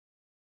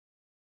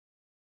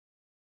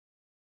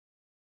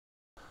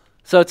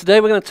So today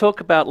we're going to talk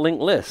about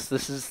linked lists.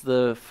 This is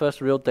the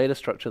first real data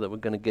structure that we're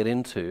going to get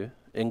into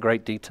in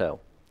great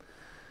detail.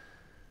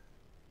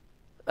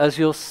 As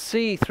you'll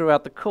see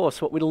throughout the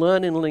course, what we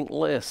learn in linked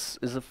lists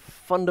is a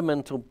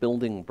fundamental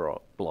building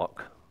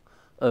block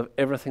of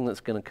everything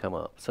that's going to come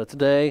up. So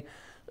today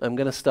I'm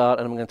going to start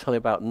and I'm going to tell you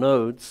about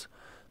nodes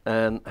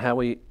and how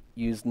we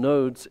use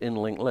nodes in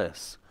linked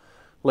lists.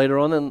 Later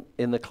on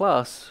in the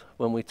class,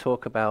 when we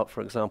talk about,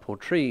 for example,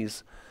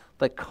 trees,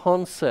 the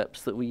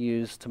concepts that we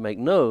use to make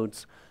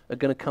nodes are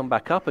going to come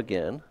back up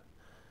again,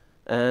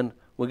 and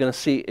we're going to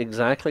see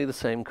exactly the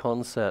same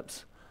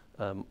concepts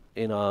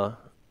in our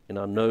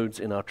nodes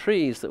in our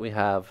trees that we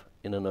have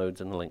in the nodes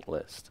in the linked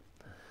list.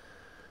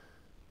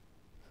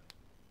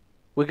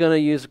 We're going to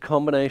use a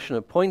combination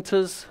of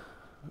pointers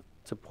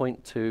to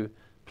point to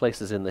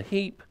places in the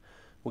heap.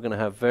 We're going to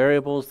have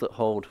variables that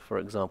hold, for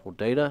example,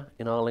 data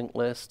in our linked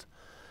list.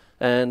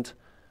 And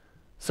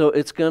so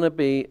it's going to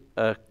be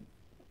a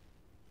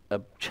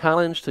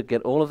challenge to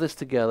get all of this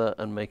together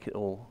and make it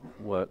all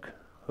work,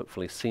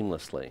 hopefully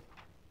seamlessly.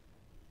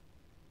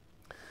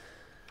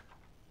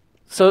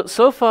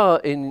 So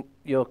far in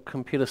your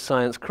computer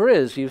science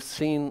careers, you've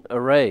seen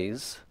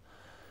arrays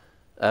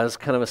as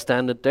kind of a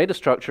standard data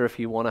structure if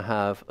you want to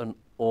have an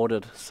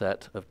ordered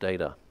set of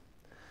data.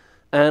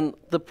 And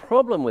the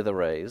problem with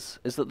arrays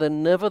is that they're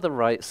never the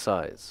right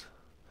size.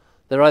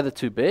 They're either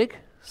too big,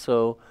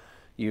 so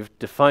you've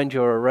defined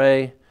your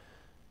array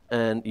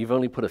and you've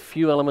only put a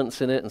few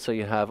elements in it, and so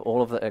you have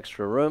all of the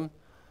extra room,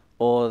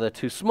 or they're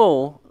too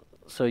small,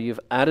 so you've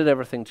added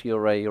everything to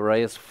your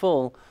array is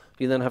full,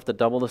 you then have to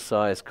double the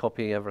size,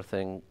 copy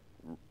everything,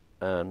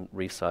 and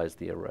resize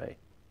the array.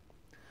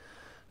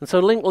 And so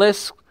linked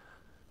lists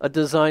are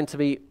designed to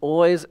be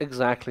always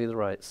exactly the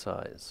right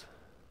size.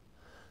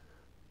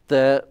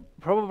 They're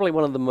probably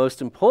one of the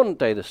most important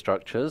data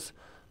structures.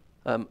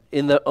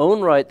 In their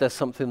own right, they're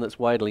something that's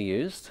widely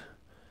used.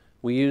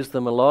 We use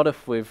them a lot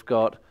if we've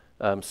got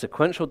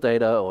sequential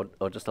data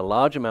or just a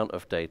large amount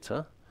of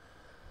data.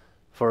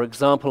 For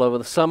example, over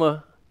the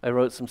summer, I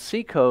wrote some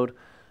C code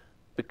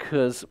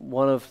because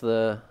one of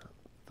the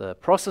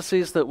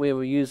processes that we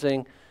were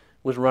using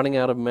was running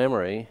out of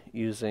memory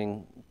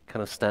using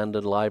kind of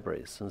standard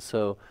libraries. And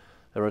so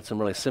I wrote some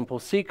really simple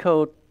C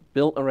code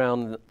built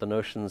around the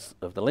notions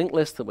of the linked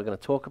list that we're going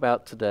to talk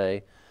about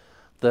today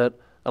that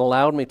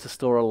allowed me to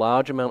store a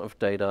large amount of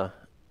data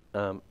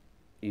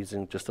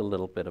using just a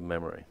little bit of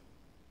memory.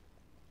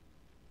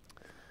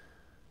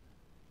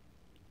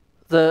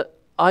 The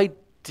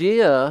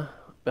idea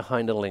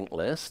behind a linked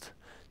list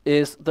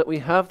is that we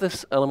have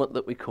this element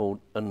that we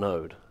call a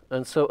node.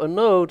 And so a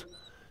node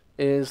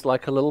is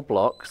like a little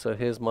block. So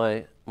here's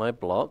my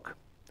block.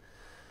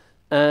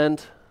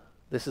 And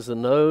this is a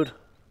node.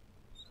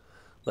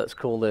 Let's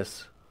call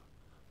this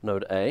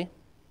node A.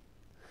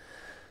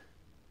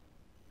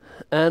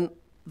 And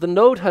the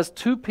node has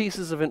two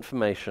pieces of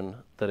information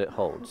that it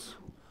holds.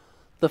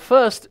 The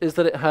first is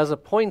that it has a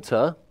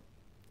pointer,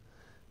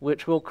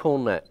 which we'll call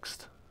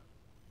next.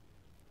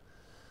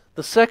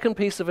 The second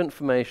piece of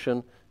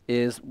information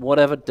is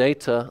whatever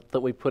data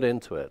that we put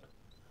into it.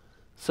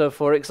 So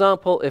for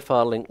example, if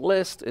our linked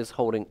list is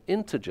holding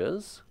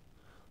integers,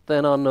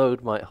 then our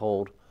node might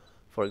hold,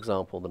 for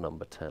example, the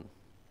number 10.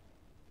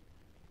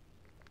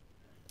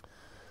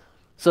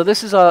 So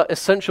this is our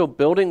essential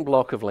building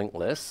block of linked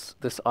lists,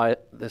 this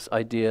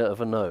idea of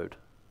a node.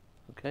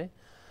 Okay?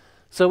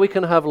 So we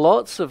can have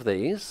lots of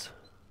these.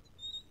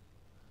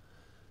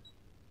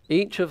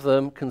 Each of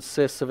them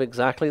consists of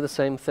exactly the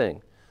same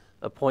thing.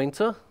 A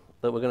pointer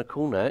that we're going to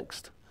call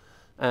next,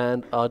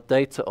 and our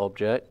data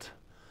object,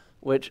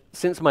 which,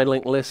 since my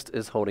linked list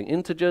is holding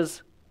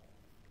integers,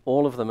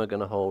 all of them are going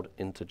to hold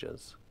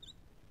integers.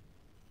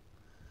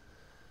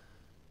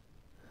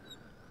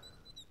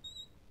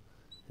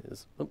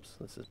 Oops,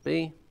 this is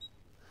B,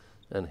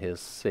 and here's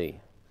C.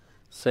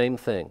 Same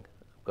thing.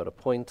 I've got a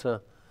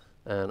pointer,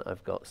 and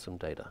I've got some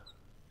data.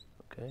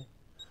 Okay.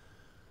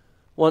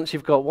 Once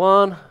you've got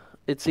one,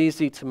 it's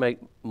easy to make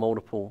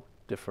multiple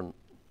different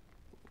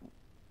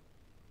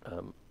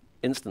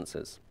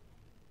instances.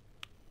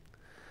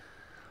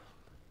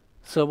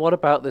 So what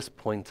about this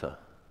pointer?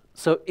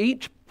 So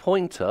each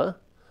pointer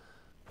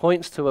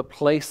points to a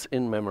place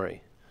in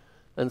memory.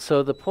 And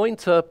so the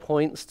pointer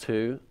points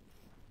to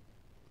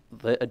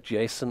the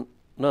adjacent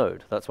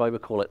node. That's why we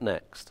call it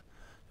next.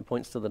 It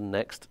points to the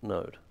next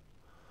node.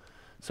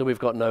 So we've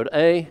got node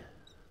A,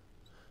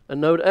 and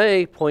node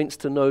A points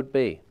to node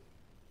B.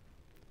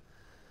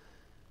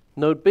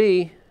 Node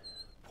B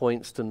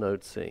points to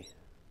node C.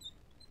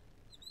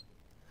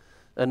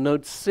 And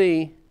node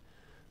C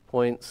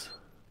points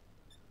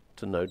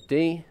to node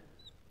D.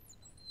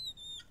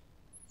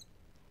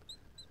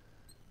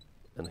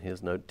 And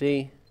here's node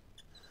D.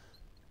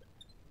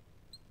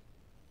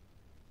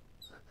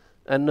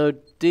 And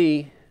node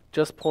D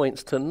just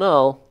points to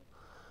null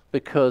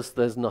because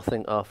there's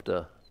nothing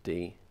after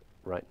D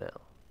right now.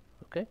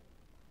 Okay?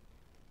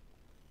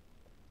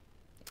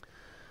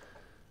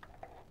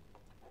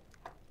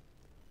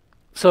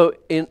 So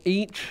in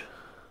each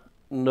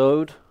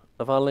node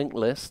of our linked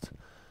list,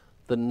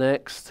 The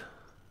next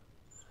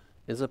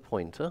is a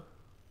pointer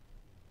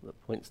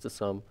that points to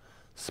some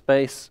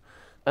space.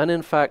 And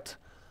in fact,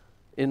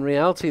 in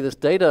reality, this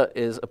data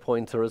is a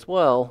pointer as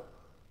well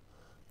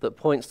that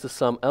points to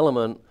some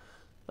element,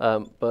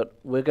 but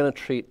we're going to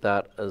treat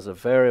that as a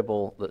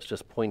variable that's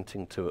just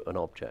pointing to an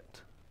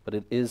object. But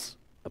it is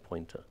a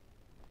pointer.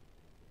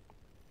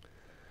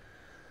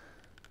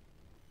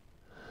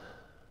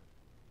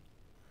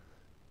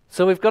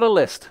 So we've got a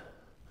list.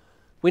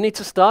 We need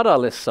to start our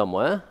list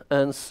somewhere,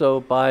 and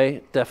so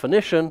by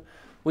definition,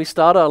 we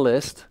start our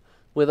list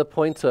with a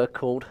pointer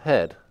called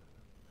head.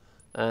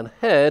 And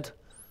head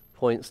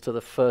points to the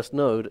first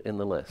node in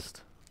the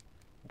list.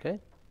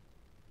 Okay?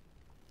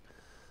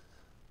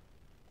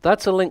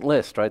 That's a linked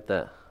list right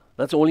there.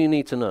 That's all you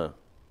need to know.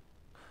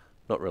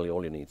 Not really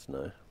all you need to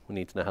know. We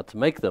need to know how to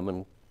make them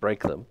and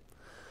break them.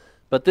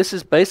 But this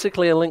is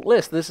basically a linked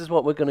list. This is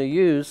what we're going to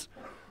use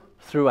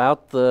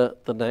throughout the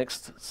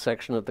next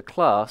section of the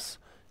class,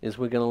 is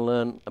we're going to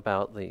learn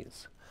about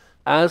these.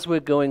 As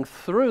we're going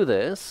through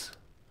this,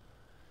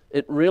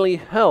 it really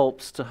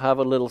helps to have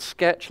a little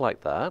sketch like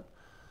that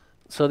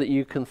so that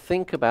you can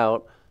think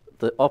about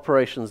the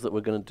operations that we're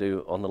going to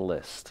do on the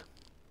list.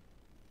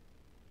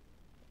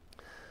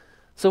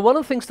 So one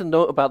of the things to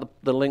note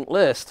about the linked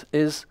list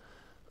is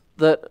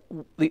that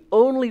the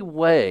only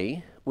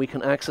way we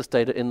can access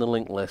data in the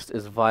linked list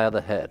is via the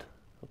head.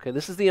 Okay,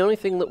 this is the only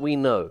thing that we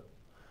know.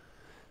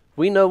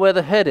 We know where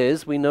the head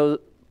is. We know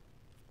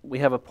we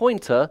have a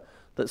pointer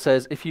that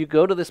says if you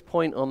go to this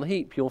point on the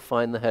heap, you'll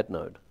find the head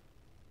node.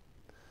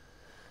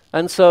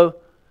 And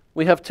so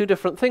we have two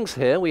different things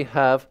here. We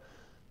have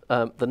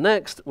the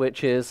next,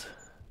 which is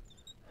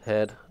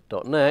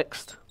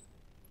head.next,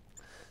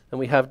 and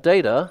we have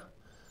data,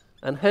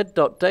 and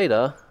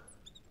head.data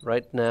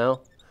right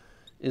now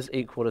is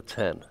equal to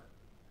 10.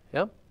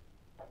 Yeah?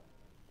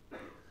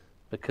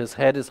 Because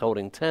head is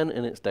holding 10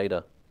 in its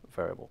data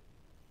variable.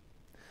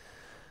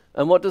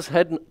 And what does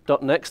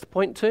head.next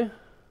point to?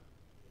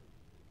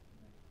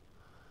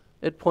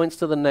 It points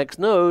to the next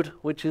node,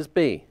 which is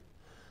B.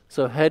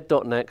 So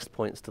head.next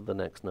points to the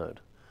next node.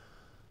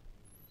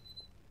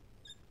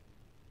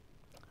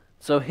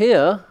 So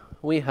here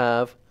we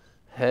have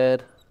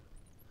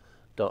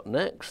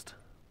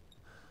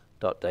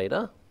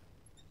head.next.data,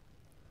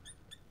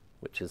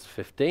 which is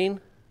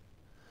 15,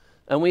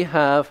 and we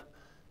have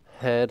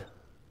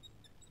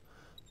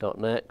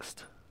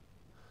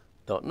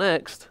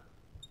head.next.next,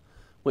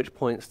 which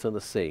points to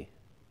the C.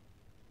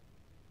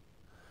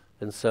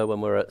 And so when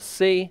we're at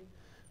C,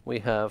 we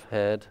have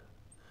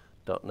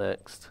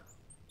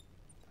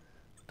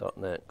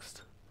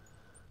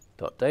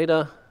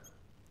head.next.next.data,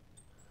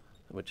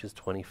 which is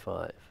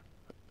 25,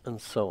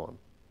 and so on.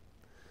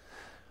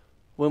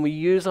 When we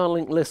use our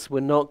linked lists,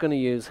 we're not going to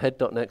use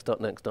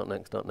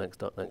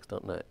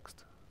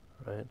head.next.next.next.next.next.next,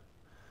 right?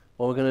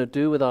 What we're going to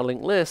do with our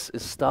linked lists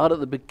is start at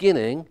the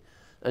beginning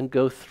and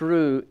go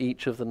through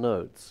each of the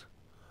nodes.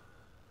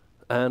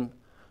 And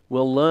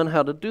we'll learn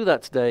how to do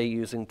that today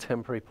using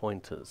temporary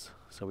pointers.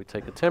 So we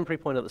take a temporary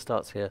pointer that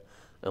starts here,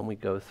 and we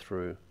go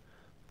through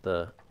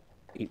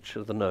each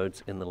of the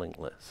nodes in the linked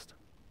list.